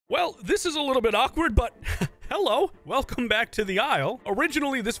Well, this is a little bit awkward, but hello, welcome back to the aisle.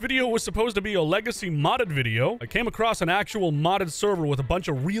 Originally, this video was supposed to be a legacy modded video. I came across an actual modded server with a bunch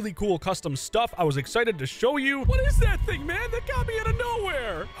of really cool custom stuff. I was excited to show you. What is that thing, man? That got me out of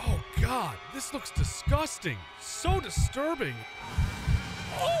nowhere. Oh God, this looks disgusting. So disturbing.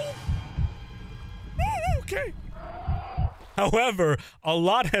 Oh, okay. However, a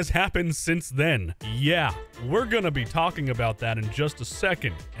lot has happened since then. Yeah, we're gonna be talking about that in just a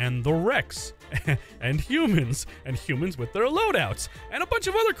second. And the Rex, and humans with their loadouts, and a bunch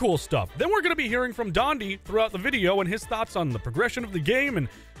of other cool stuff. Then we're gonna be hearing from Dondi throughout the video and his thoughts on the progression of the game, and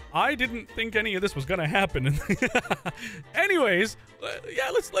I didn't think any of this was gonna happen. Anyways,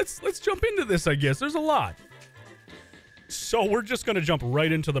 yeah, let's jump into this, I guess. There's a lot. So we're just gonna jump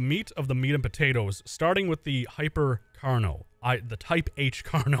right into the meat of the meat and potatoes, starting with the Hyper Carno, the Type H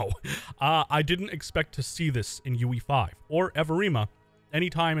Carno. I didn't expect to see this in UE5 or Everima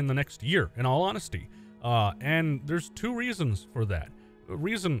anytime in the next year, in all honesty. And there's two reasons for that.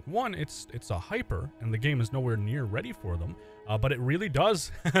 Reason one, it's a hyper, and the game is nowhere near ready for them. But it really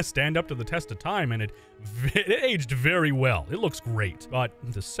does stand up to the test of time, and it aged very well. It looks great. But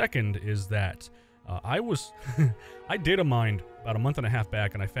the second is that I data mined about a month and a half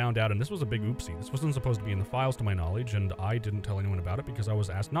back, and I found out, and this was a big oopsie. This wasn't supposed to be in the files to my knowledge, and I didn't tell anyone about it because I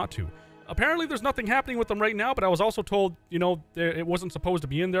was asked not to. Apparently there's nothing happening with them right now, but I was also told, you know, it wasn't supposed to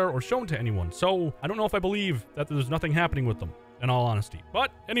be in there or shown to anyone. So I don't know if I believe that there's nothing happening with them, in all honesty.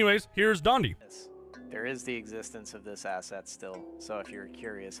 But anyways, here's Dondi. There is the existence of this asset still, so if you're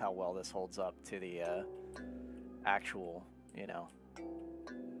curious how well this holds up to the actual, you know,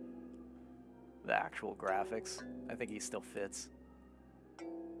 the actual graphics, I think he still fits.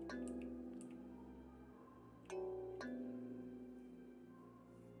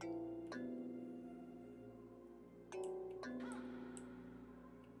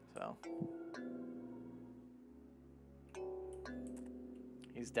 So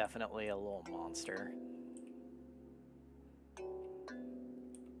he's definitely a little monster.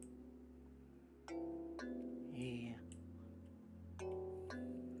 Yeah.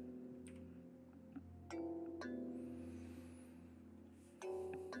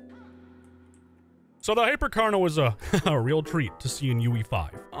 So the Hypercarno is a real treat to see in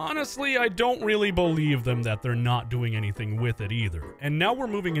UE5. Honestly, I don't really believe them that they're not doing anything with it either. And now we're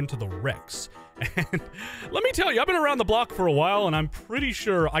moving into the Rex. And let me tell you, I've been around the block for a while, and I'm pretty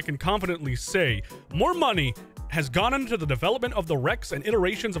sure I can confidently say more money has gone into the development of the Rex and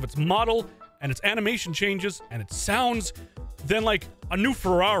iterations of its model and its animation changes and its sounds than like a new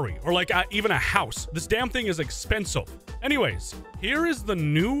Ferrari or like even a house. This damn thing is expensive. Anyways, here is the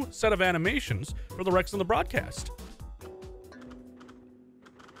new set of animations for the Rex and the broadcast.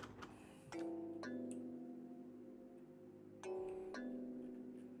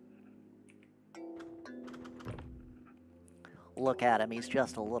 Look at him, he's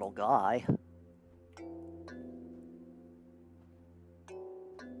just a little guy.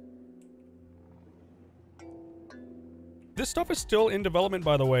 This stuff is still in development,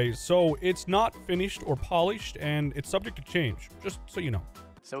 by the way, so it's not finished or polished, and it's subject to change, just so you know.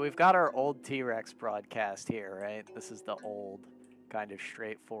 So we've got our old T-Rex broadcast here, right? This is the old, kind of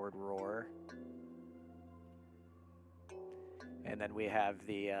straightforward roar. And then we have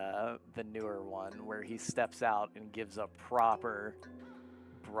the newer one where he steps out and gives a proper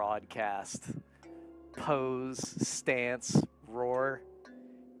broadcast pose, stance, roar.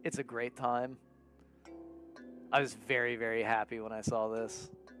 It's a great time. I was very, very happy when I saw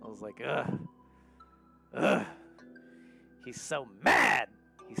this. I was like, ugh. Ugh. He's so mad.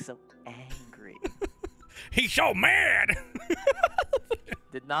 He's so angry. He's so mad.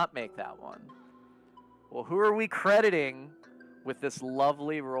 Did not make that one. Well, who are we crediting with this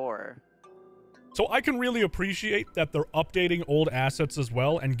lovely roar? So I can really appreciate that they're updating old assets as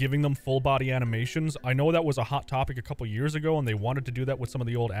well and giving them full body animations. I know that was a hot topic a couple years ago, and they wanted to do that with some of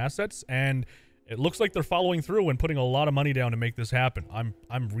the old assets, and it looks like they're following through and putting a lot of money down to make this happen.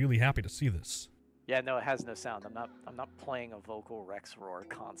 I'm really happy to see this. Yeah, no, it has no sound. I'm not playing a vocal Rex roar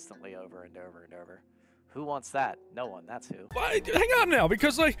constantly over and over and over. Who wants that? No one. That's who. Hang on now,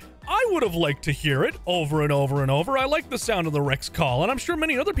 because like I would have liked to hear it over and over and over. I like the sound of the Rex call, and I'm sure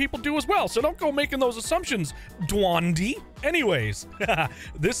many other people do as well. So don't go making those assumptions, Dwandy. Anyways,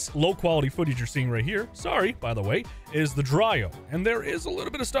 this low-quality footage you're seeing right here, sorry, by the way, is the Dryo, and there is a little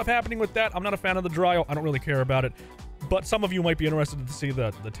bit of stuff happening with that. I'm not a fan of the Dryo. I don't really care about it, but some of you might be interested to see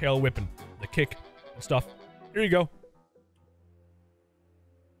the tail whip and the kick and stuff. Here you go.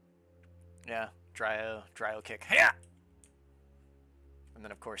 Yeah. Dryo kick. Yeah. And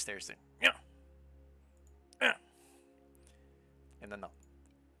then of course there's the yeah. And then the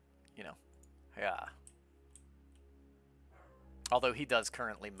you know, yeah. Although he does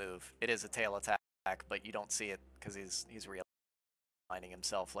currently move. It is a tail attack, but you don't see it because he's realigning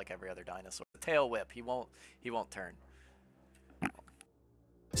himself like every other dinosaur. The tail whip, he won't turn.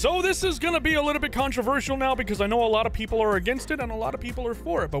 So this is going to be a little bit controversial now because I know a lot of people are against it and a lot of people are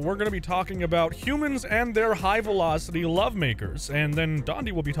for it, but we're going to be talking about humans and their high-velocity love makers, and then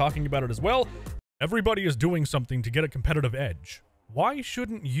Dondi will be talking about it as well. Everybody is doing something to get a competitive edge. Why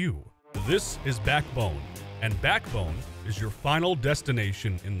shouldn't you? This is Backbone, and Backbone is your final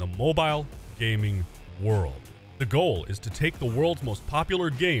destination in the mobile gaming world. The goal is to take the world's most popular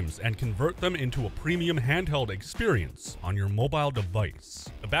games and convert them into a premium handheld experience on your mobile device.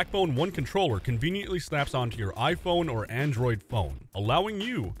 The Backbone One controller conveniently snaps onto your iPhone or Android phone, allowing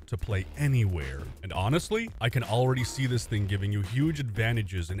you to play anywhere. And honestly, I can already see this thing giving you huge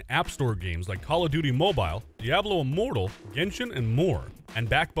advantages in App Store games like Call of Duty Mobile, Diablo Immortal, Genshin, and more. And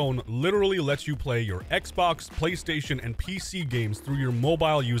Backbone literally lets you play your Xbox, PlayStation, and PC games through your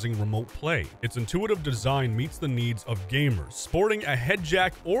mobile using Remote Play. Its intuitive design meets the needs of gamers, sporting a head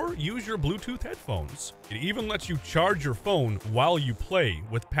jack or use your Bluetooth headphones. It even lets you charge your phone while you play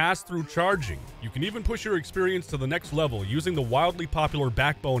with pass-through charging. You can even push your experience to the next level using the wildly popular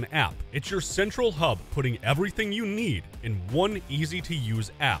Backbone app. It's your central hub, putting everything you need in one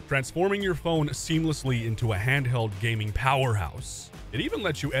easy-to-use app, transforming your phone seamlessly into a handheld gaming powerhouse. It even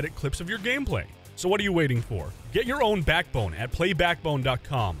lets you edit clips of your gameplay. So what are you waiting for? Get your own Backbone at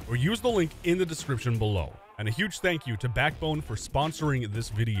playbackbone.com or use the link in the description below. And a huge thank you to Backbone for sponsoring this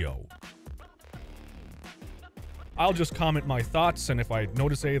video. I'll just comment my thoughts, and if I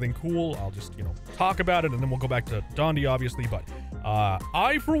notice anything cool, I'll just, talk about it, and then we'll go back to Dondi, obviously, but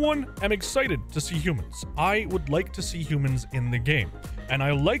I, for one, am excited to see humans. I would like to see humans in the game, and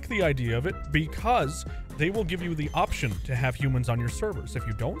I like the idea of it because they will give you the option to have humans on your servers. If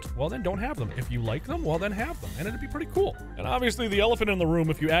you don't, well, then don't have them. If you like them, well, then have them, and it'd be pretty cool. And obviously, the elephant in the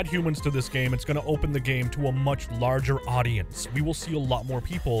room, if you add humans to this game, it's going to open the game to a much larger audience. We will see a lot more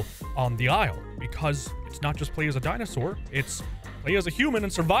people on the Isle, because it's not just play as a dinosaur, it's play as a human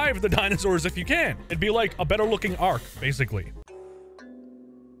and survive the dinosaurs if you can. It'd be like a better looking Ark, basically.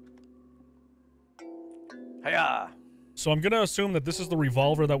 Hiya! So I'm gonna assume that this is the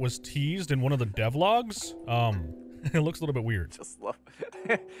revolver that was teased in one of the devlogs. It looks a little bit weird. Just love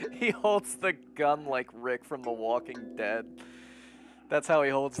he holds the gun like Rick from The Walking Dead. That's how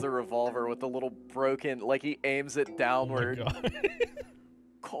he holds the revolver, with the little broken, like he aims it downward. Oh my God.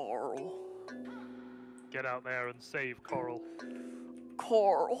 Carl. Get out there and save Coral.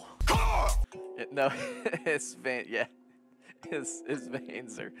 Carl. No, his vein, yeah. His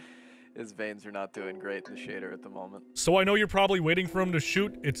veins are not doing great in the shader at the moment. So I know you're probably waiting for him to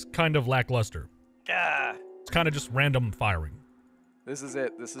shoot. It's kind of lackluster. Yeah. It's kind of just random firing. This is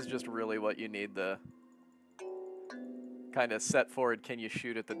it. This is just really what you need to kind of set forward. Can you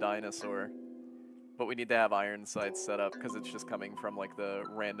shoot at the dinosaur? But we need to have iron sights set up because it's just coming from like the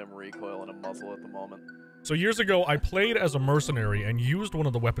random recoil and a muzzle at the moment. So years ago, I played as a mercenary and used one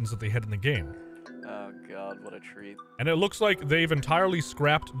of the weapons that they had in the game. Oh God, what a treat. And it looks like they've entirely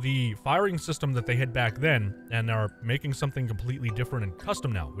scrapped the firing system that they had back then and are making something completely different and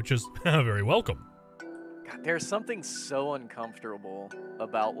custom now, which is very welcome. God, there's something so uncomfortable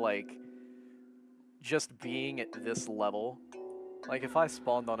about like just being at this level. Like if I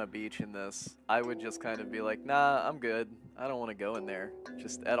spawned on a beach in this, I would just kind of be like, nah, I'm good. I don't want to go in there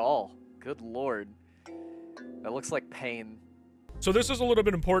just at all. Good Lord. That looks like pain. So this is a little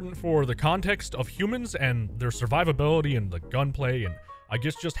bit important for the context of humans and their survivability and the gunplay, and I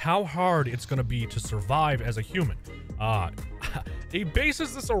guess just how hard it's going to be to survive as a human. He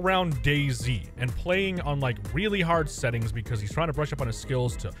bases this around DayZ and playing on like really hard settings because he's trying to brush up on his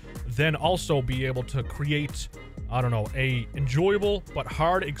skills to then also be able to create, I don't know, a enjoyable but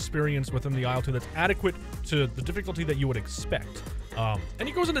hard experience within the Isle 2 that's adequate to the difficulty that you would expect. And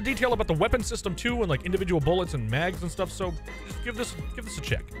he goes into detail about the weapon system too, and like individual bullets and mags and stuff. So just give this a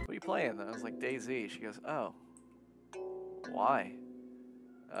check. What are you playing? And I was like, DayZ. She goes, oh, why?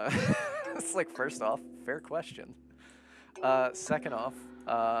 It's like, first off, fair question. Second off,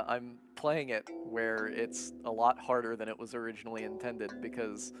 I'm playing it where it's a lot harder than it was originally intended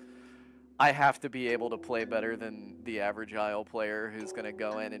because I have to be able to play better than the average Isle player who's going to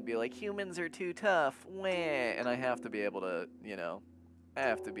go in and be like, humans are too tough, wah. And I have to be able to, I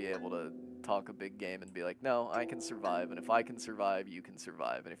have to be able to talk a big game and be like, no, I can survive. And if I can survive, you can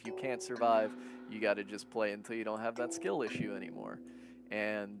survive. And if you can't survive, you got to just play until you don't have that skill issue anymore.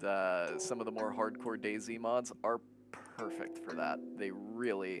 And some of the more hardcore DayZ mods are perfect for that. They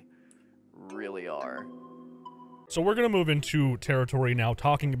really, really are. So we're going to move into territory now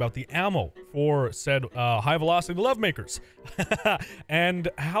talking about the ammo for said high-velocity love makers and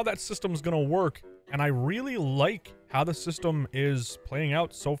how that system's going to work. And I really like how the system is playing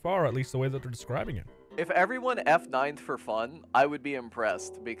out so far, at least the way that they're describing it. If everyone F9'd for fun, I would be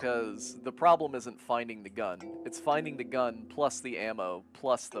impressed, because the problem isn't finding the gun. It's finding the gun plus the ammo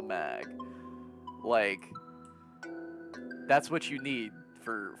plus the mag. Like, that's what you need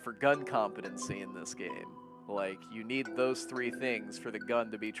for gun competency in this game. Like, you need those three things for the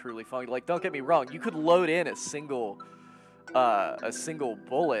gun to be truly fun. Like, don't get me wrong, you could load in a single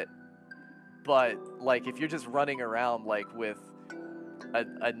bullet, but like if you're just running around like with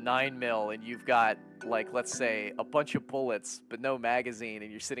a 9mm and you've got, like, let's say a bunch of bullets but no magazine, and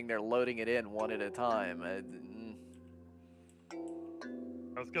you're sitting there loading it in one at a time. I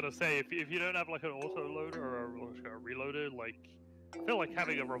was gonna say, if you don't have like an auto loader or a reloader, like, I feel like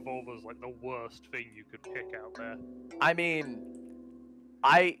having a revolver is like the worst thing you could pick out there. I mean,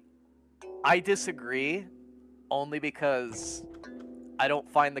 I disagree, only because I don't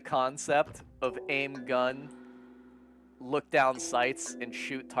find the concept of aim gun, look down sights, and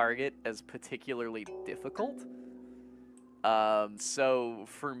shoot target as particularly difficult. So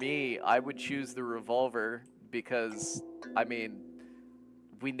for me, I would choose the revolver because, I mean,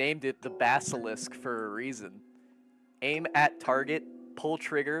 we named it the Basilisk for a reason. Aim at target, pull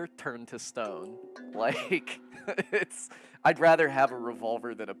trigger, turn to stone. Like, I'd rather have a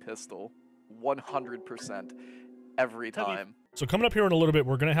revolver than a pistol. 100% every time. So coming up here in a little bit,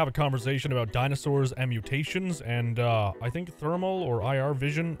 we're going to have a conversation about dinosaurs and mutations, and I think thermal or IR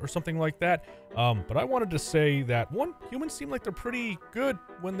vision or something like that. But I wanted to say that, one, humans seem like they're pretty good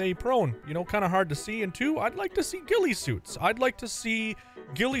when they prone, you know, kind of hard to see. And two, I'd like to see ghillie suits. I'd like to see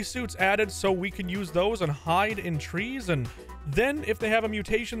ghillie suits added so we can use those and hide in trees. And then if they have a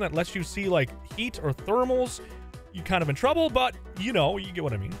mutation that lets you see like heat or thermals, you're kind of in trouble, but you know, you get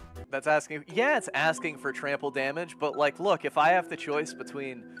what I mean. That's asking, yeah, it's asking for trample damage, but like, look, if I have the choice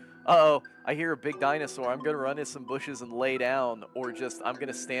between, uh-oh, I hear a big dinosaur, I'm gonna run into some bushes and lay down, or just I'm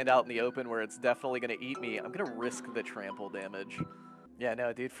gonna stand out in the open where it's definitely gonna eat me, I'm gonna risk the trample damage. Yeah,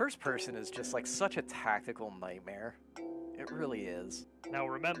 no, dude, first person is just like such a tactical nightmare. It really is. Now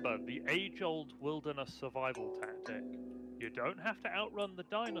remember, the age-old wilderness survival tactic. You don't have to outrun the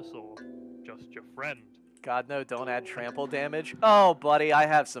dinosaur, just your friend. God, no, don't add trample damage. Oh, buddy, I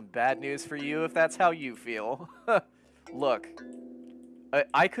have some bad news for you if that's how you feel. Look,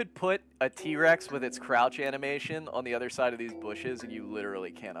 I could put a T-Rex with its crouch animation on the other side of these bushes, and you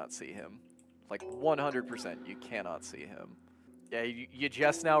literally cannot see him. Like, 100%, you cannot see him. Yeah, you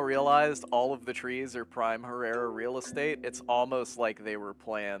just now realized all of the trees are prime Herrera real estate. It's almost like they were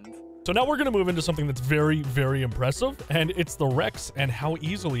planned. So now we're going to move into something that's very, very impressive, and it's the Rex and how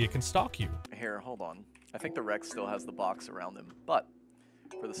easily it can stalk you. Here, hold on. I think the Rex still has the box around him, but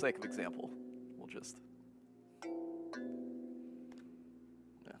for the sake of example, we'll just...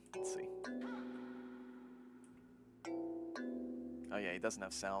 Yeah, let's see. Oh yeah, he doesn't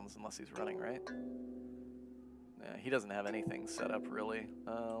have sounds unless he's running, right? Yeah, he doesn't have anything set up, really.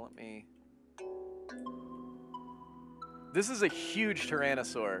 Let me... This is a huge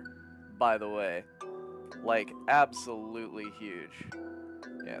Tyrannosaur, by the way. Like, absolutely huge.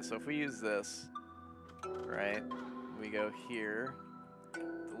 Yeah, so if we use this... Right, we go here,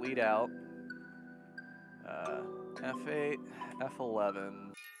 delete out, F8,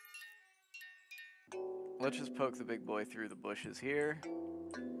 F11. Let's just poke the big boy through the bushes here.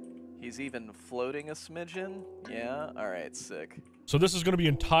 He's even floating a smidgen. Yeah, alright, sick. So this is going to be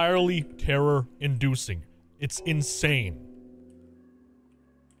entirely terror-inducing. It's insane.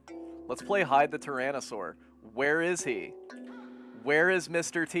 Let's play Hide the Tyrannosaur. Where is he? Where is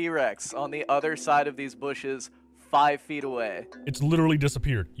Mr. T-Rex? On the other side of these bushes, 5 feet away. It's literally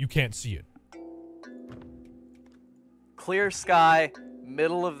disappeared. You can't see it. Clear sky,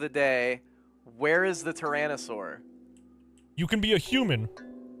 middle of the day. Where is the Tyrannosaur? You can be a human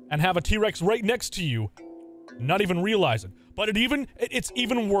and have a T-Rex right next to you, not even realize it. But it's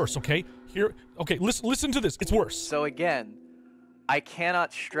even worse, okay? Here, okay, listen to this. It's worse. So again, I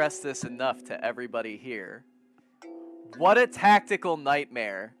cannot stress this enough to everybody here. What a tactical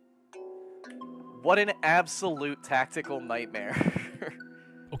nightmare. What an absolute tactical nightmare.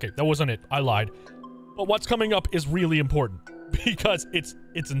 Okay, that wasn't it. I lied. But what's coming up is really important because it's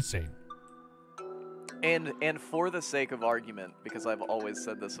insane. And for the sake of argument, because I've always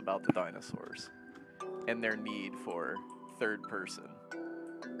said this about the dinosaurs and their need for third person.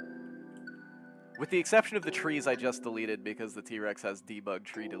 With the exception of the trees I just deleted because the T-Rex has debug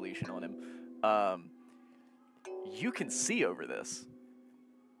tree deletion on him. You can see over this.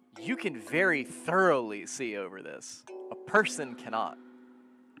 you can very thoroughly see over this. A person cannot.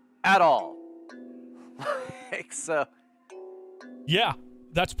 At all. Like, so... Yeah,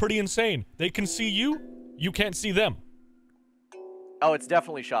 that's pretty insane. They can see you, you can't see them. Oh, it's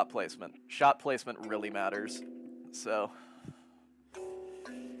definitely shot placement. Shot placement really matters. So...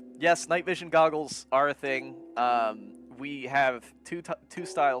 Yes, night vision goggles are a thing. We have two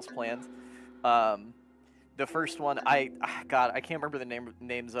styles planned. The first one, I can't remember the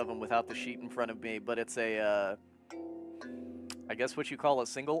names of them without the sheet in front of me, but it's a, I guess what you call a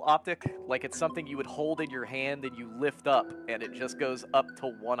single optic. Like, it's something you would hold in your hand and you lift up, and it just goes up to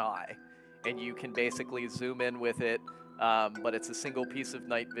one eye. And you can basically zoom in with it, but it's a single piece of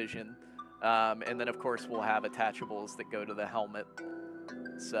night vision. And then, of course, we'll have attachables that go to the helmet.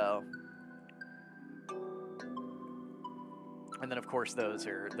 So... And then, of course, those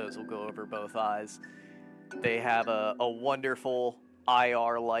will go over both eyes. They have a wonderful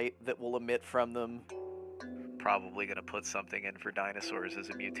IR light that will emit from them. Probably going to put something in for dinosaurs as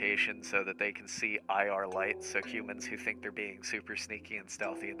a mutation so that they can see IR light, so humans who think they're being super sneaky and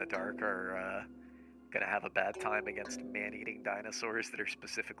stealthy in the dark are going to have a bad time against man-eating dinosaurs that are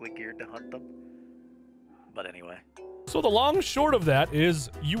specifically geared to hunt them. But anyway. So the long short of that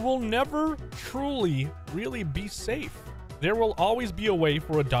is you will never truly really be safe. There will always be a way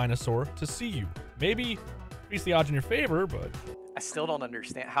for a dinosaur to see you. Maybe increase the odds in your favor, but... I still don't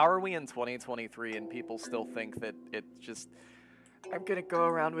understand. How are we in 2023 and people still think that it's just... I'm gonna go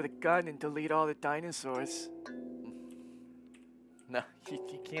around with a gun and delete all the dinosaurs. No,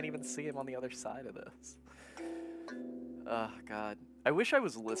 you can't even see him on the other side of this. Oh, God. I wish I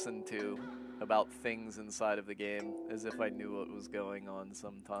was listened to about things inside of the game as if I knew what was going on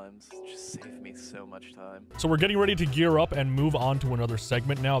sometimes. It just saved me so much time. So we're getting ready to gear up and move on to another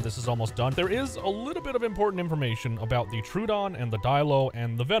segment now. This is almost done. There is a little bit of important information about the Troodon and the Dilo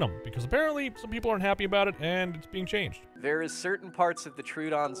and the Venom, because apparently some people aren't happy about it and it's being changed. There is certain parts of the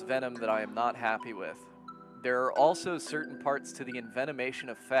Troodon's venom that I am not happy with. There are also certain parts to the envenomation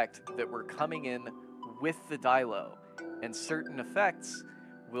effect that were coming in with the Dilo, and certain effects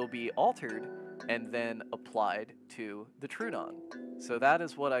will be altered and then applied to the Troodon. So that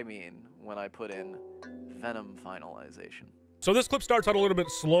is what I mean when I put in Venom finalization. So this clip starts out a little bit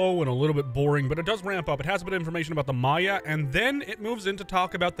slow and a little bit boring, but it does ramp up. It has a bit of information about the Maya, and then it moves in to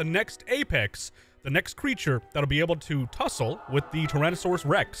talk about the next apex, the next creature that'll be able to tussle with the Tyrannosaurus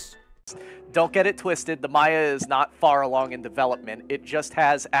Rex. Don't get it twisted. The Maya is not far along in development. It just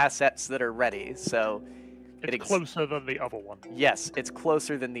has assets that are ready, so... It's closer than the other one. Yes, it's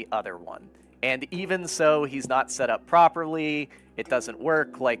closer than the other one. And even so, he's not set up properly. It doesn't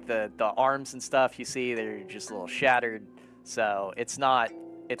work. Like the arms and stuff you see, they're just a little shattered. So it's not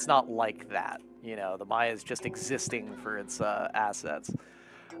like that. You know, the Maya is just existing for its assets.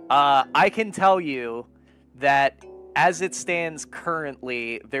 I can tell you that as it stands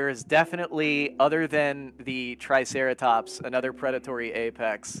currently, there is definitely, other than the Triceratops, another predatory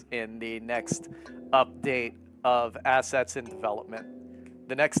apex in the next update of assets in development.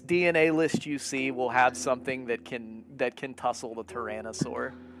 The next DNA list you see will have something that can tussle the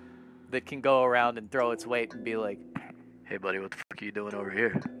Tyrannosaur, that can go around and throw its weight and be like, "Hey buddy, what the fuck are you doing over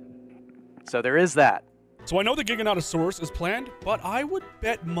here?" So there is that. So I know the Giganotosaurus is planned, but I would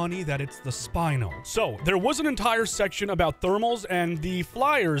bet money that it's the Spino. So there was an entire section about thermals and the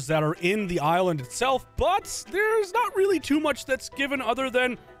flyers that are in the island itself, but there's not really too much that's given other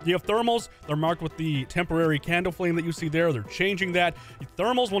than you have thermals. They're marked with the temporary candle flame that you see there. They're changing that.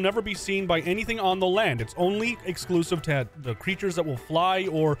 Thermals will never be seen by anything on the land. It's only exclusive to the creatures that will fly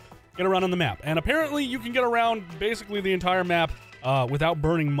or get around on the map. And apparently you can get around basically the entire map without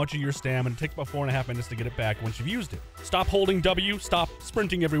burning much of your stam, and it takes about 4.5 minutes to get it back once you've used it. Stop holding W, stop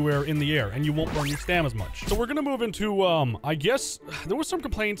sprinting everywhere in the air, and you won't burn your stam as much. So we're gonna move into, I guess, there was some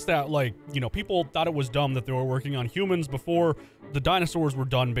complaints that, like, you know, people thought it was dumb that they were working on humans before the dinosaurs were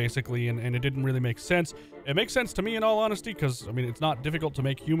done, basically, and it didn't really make sense. It makes sense to me, in all honesty, because, I mean, it's not difficult to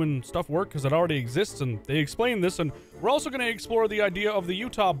make human stuff work, because it already exists, and they explain this, and we're also gonna explore the idea of the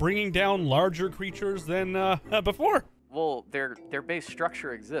Utah bringing down larger creatures than, before. Well, their base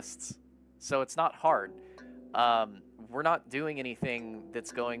structure exists, so it's not hard. We're not doing anything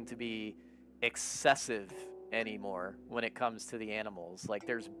that's going to be excessive anymore when it comes to the animals. Like,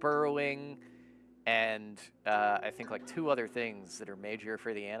 there's burrowing and I think like 2 other things that are major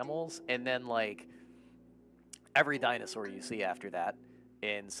for the animals, and then like every dinosaur you see after that,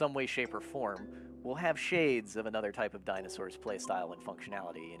 in some way, shape, or form, will have shades of another type of dinosaur's playstyle and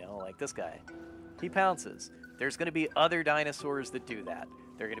functionality, you know, like this guy. He pounces. There's going to be other dinosaurs that do that.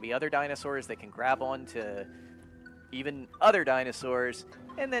 There are going to be other dinosaurs that can grab onto even other dinosaurs,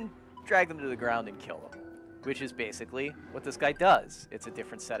 and then drag them to the ground and kill them, which is basically what this guy does. It's a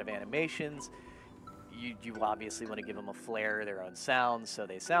different set of animations. You obviously want to give them a flair, their own sounds, so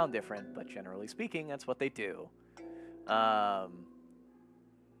they sound different, but generally speaking, that's what they do.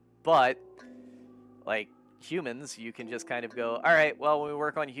 But, like, humans, you can just kind of go, all right, well, when we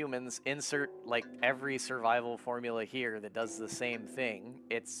work on humans, insert, like, every survival formula here that does the same thing.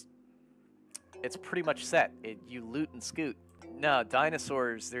 It's pretty much set. You loot and scoot. No,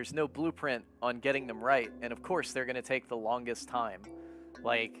 dinosaurs, there's no blueprint on getting them right, and of course they're going to take the longest time.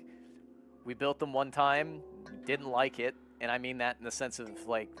 Like, we built them one time, didn't like it, and I mean that in the sense of,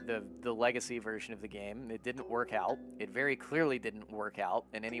 like, the legacy version of the game. It didn't work out. It very clearly didn't work out,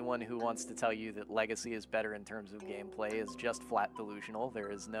 and anyone who wants to tell you that legacy is better in terms of gameplay is just flat delusional.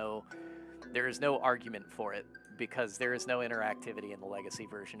 There is no argument for it, because there is no interactivity in the legacy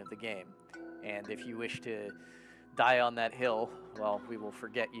version of the game. And if you wish to die on that hill, well, we will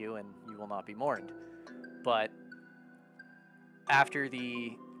forget you and you will not be mourned. But after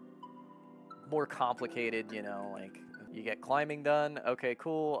the more complicated, you know, like, you get climbing done, okay,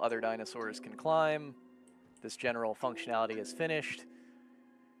 cool, other dinosaurs can climb, this general functionality is finished.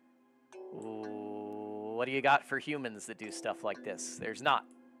 Ooh, what do you got for humans that do stuff like this? There's not.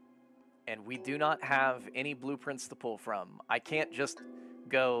 And we do not have any blueprints to pull from. I can't just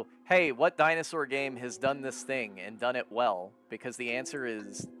go, hey, what dinosaur game has done this thing and done it well? Because the answer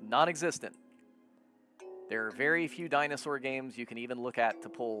is non-existent. There are very few dinosaur games you can even look at to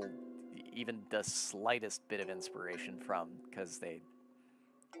pull even the slightest bit of inspiration from, because they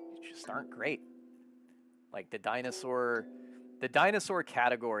just aren't great. Like, the dinosaur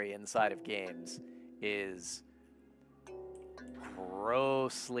category inside of games is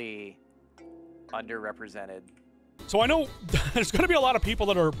grossly underrepresented. So I know there's going to be a lot of people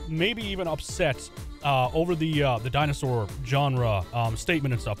that are maybe even upset over the dinosaur genre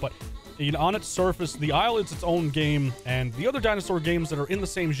statement and stuff, but you know, on its surface, the Isle is its own game, and the other dinosaur games that are in the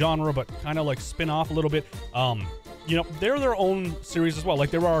same genre but kind of like spin off a little bit, you know, they're their own series as well.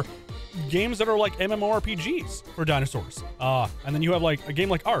 Like, there are games that are like MMORPGs for dinosaurs, and then you have like a game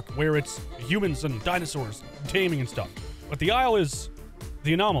like Ark where it's humans and dinosaurs taming and stuff. But the Isle is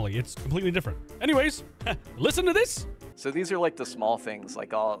the anomaly. It's completely different. Anyways, listen to this. So these are like the small things,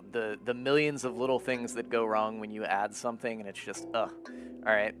 like all the millions of little things that go wrong when you add something, and it's just, ugh.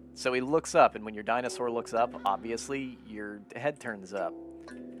 All right, so he looks up, and when your dinosaur looks up, obviously your head turns up.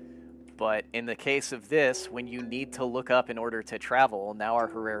 But in the case of this, when you need to look up in order to travel, now our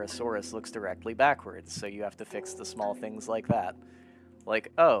Herrerasaurus looks directly backwards, so you have to fix the small things like that.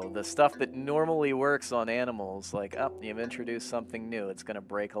 Like, oh, the stuff that normally works on animals, like, oh, you've introduced something new, it's going to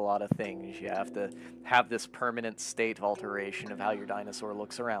break a lot of things. You have to have this permanent state alteration of how your dinosaur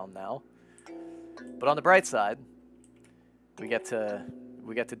looks around now. But on the bright side, we get to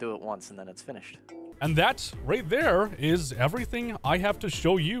do it once, and then it's finished. And that right there is everything I have to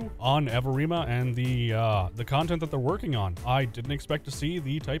show you on Everima and the content that they're working on. I didn't expect to see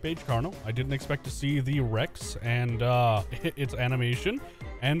the Type H Carno. I didn't expect to see the Rex and its animation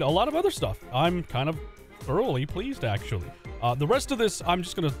and a lot of other stuff. I'm kind of thoroughly pleased, actually. The rest of this, I'm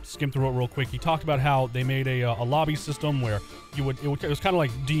just gonna skim through it real quick. He talked about how they made a lobby system where it was kind of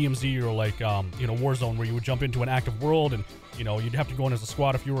like DMZ or like you know, Warzone, where you would jump into an active world and, you know, you'd have to go in as a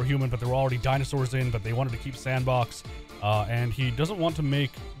squad if you were human, but there were already dinosaurs in, but they wanted to keep sandbox. And he doesn't want to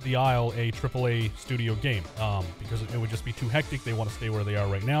make the Isle a AAA studio game because it would just be too hectic. They want to stay where they are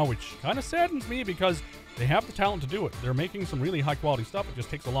right now, which kind of saddens me because they have the talent to do it. They're making some really high quality stuff. It just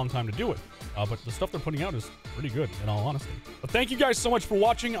takes a long time to do it. But the stuff they're putting out is pretty good, in all honesty. But thank you guys so much for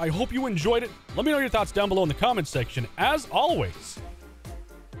watching. I hope you enjoyed it. Let me know your thoughts down below in the comments section, as always.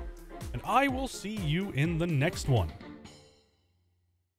 And I will see you in the next one.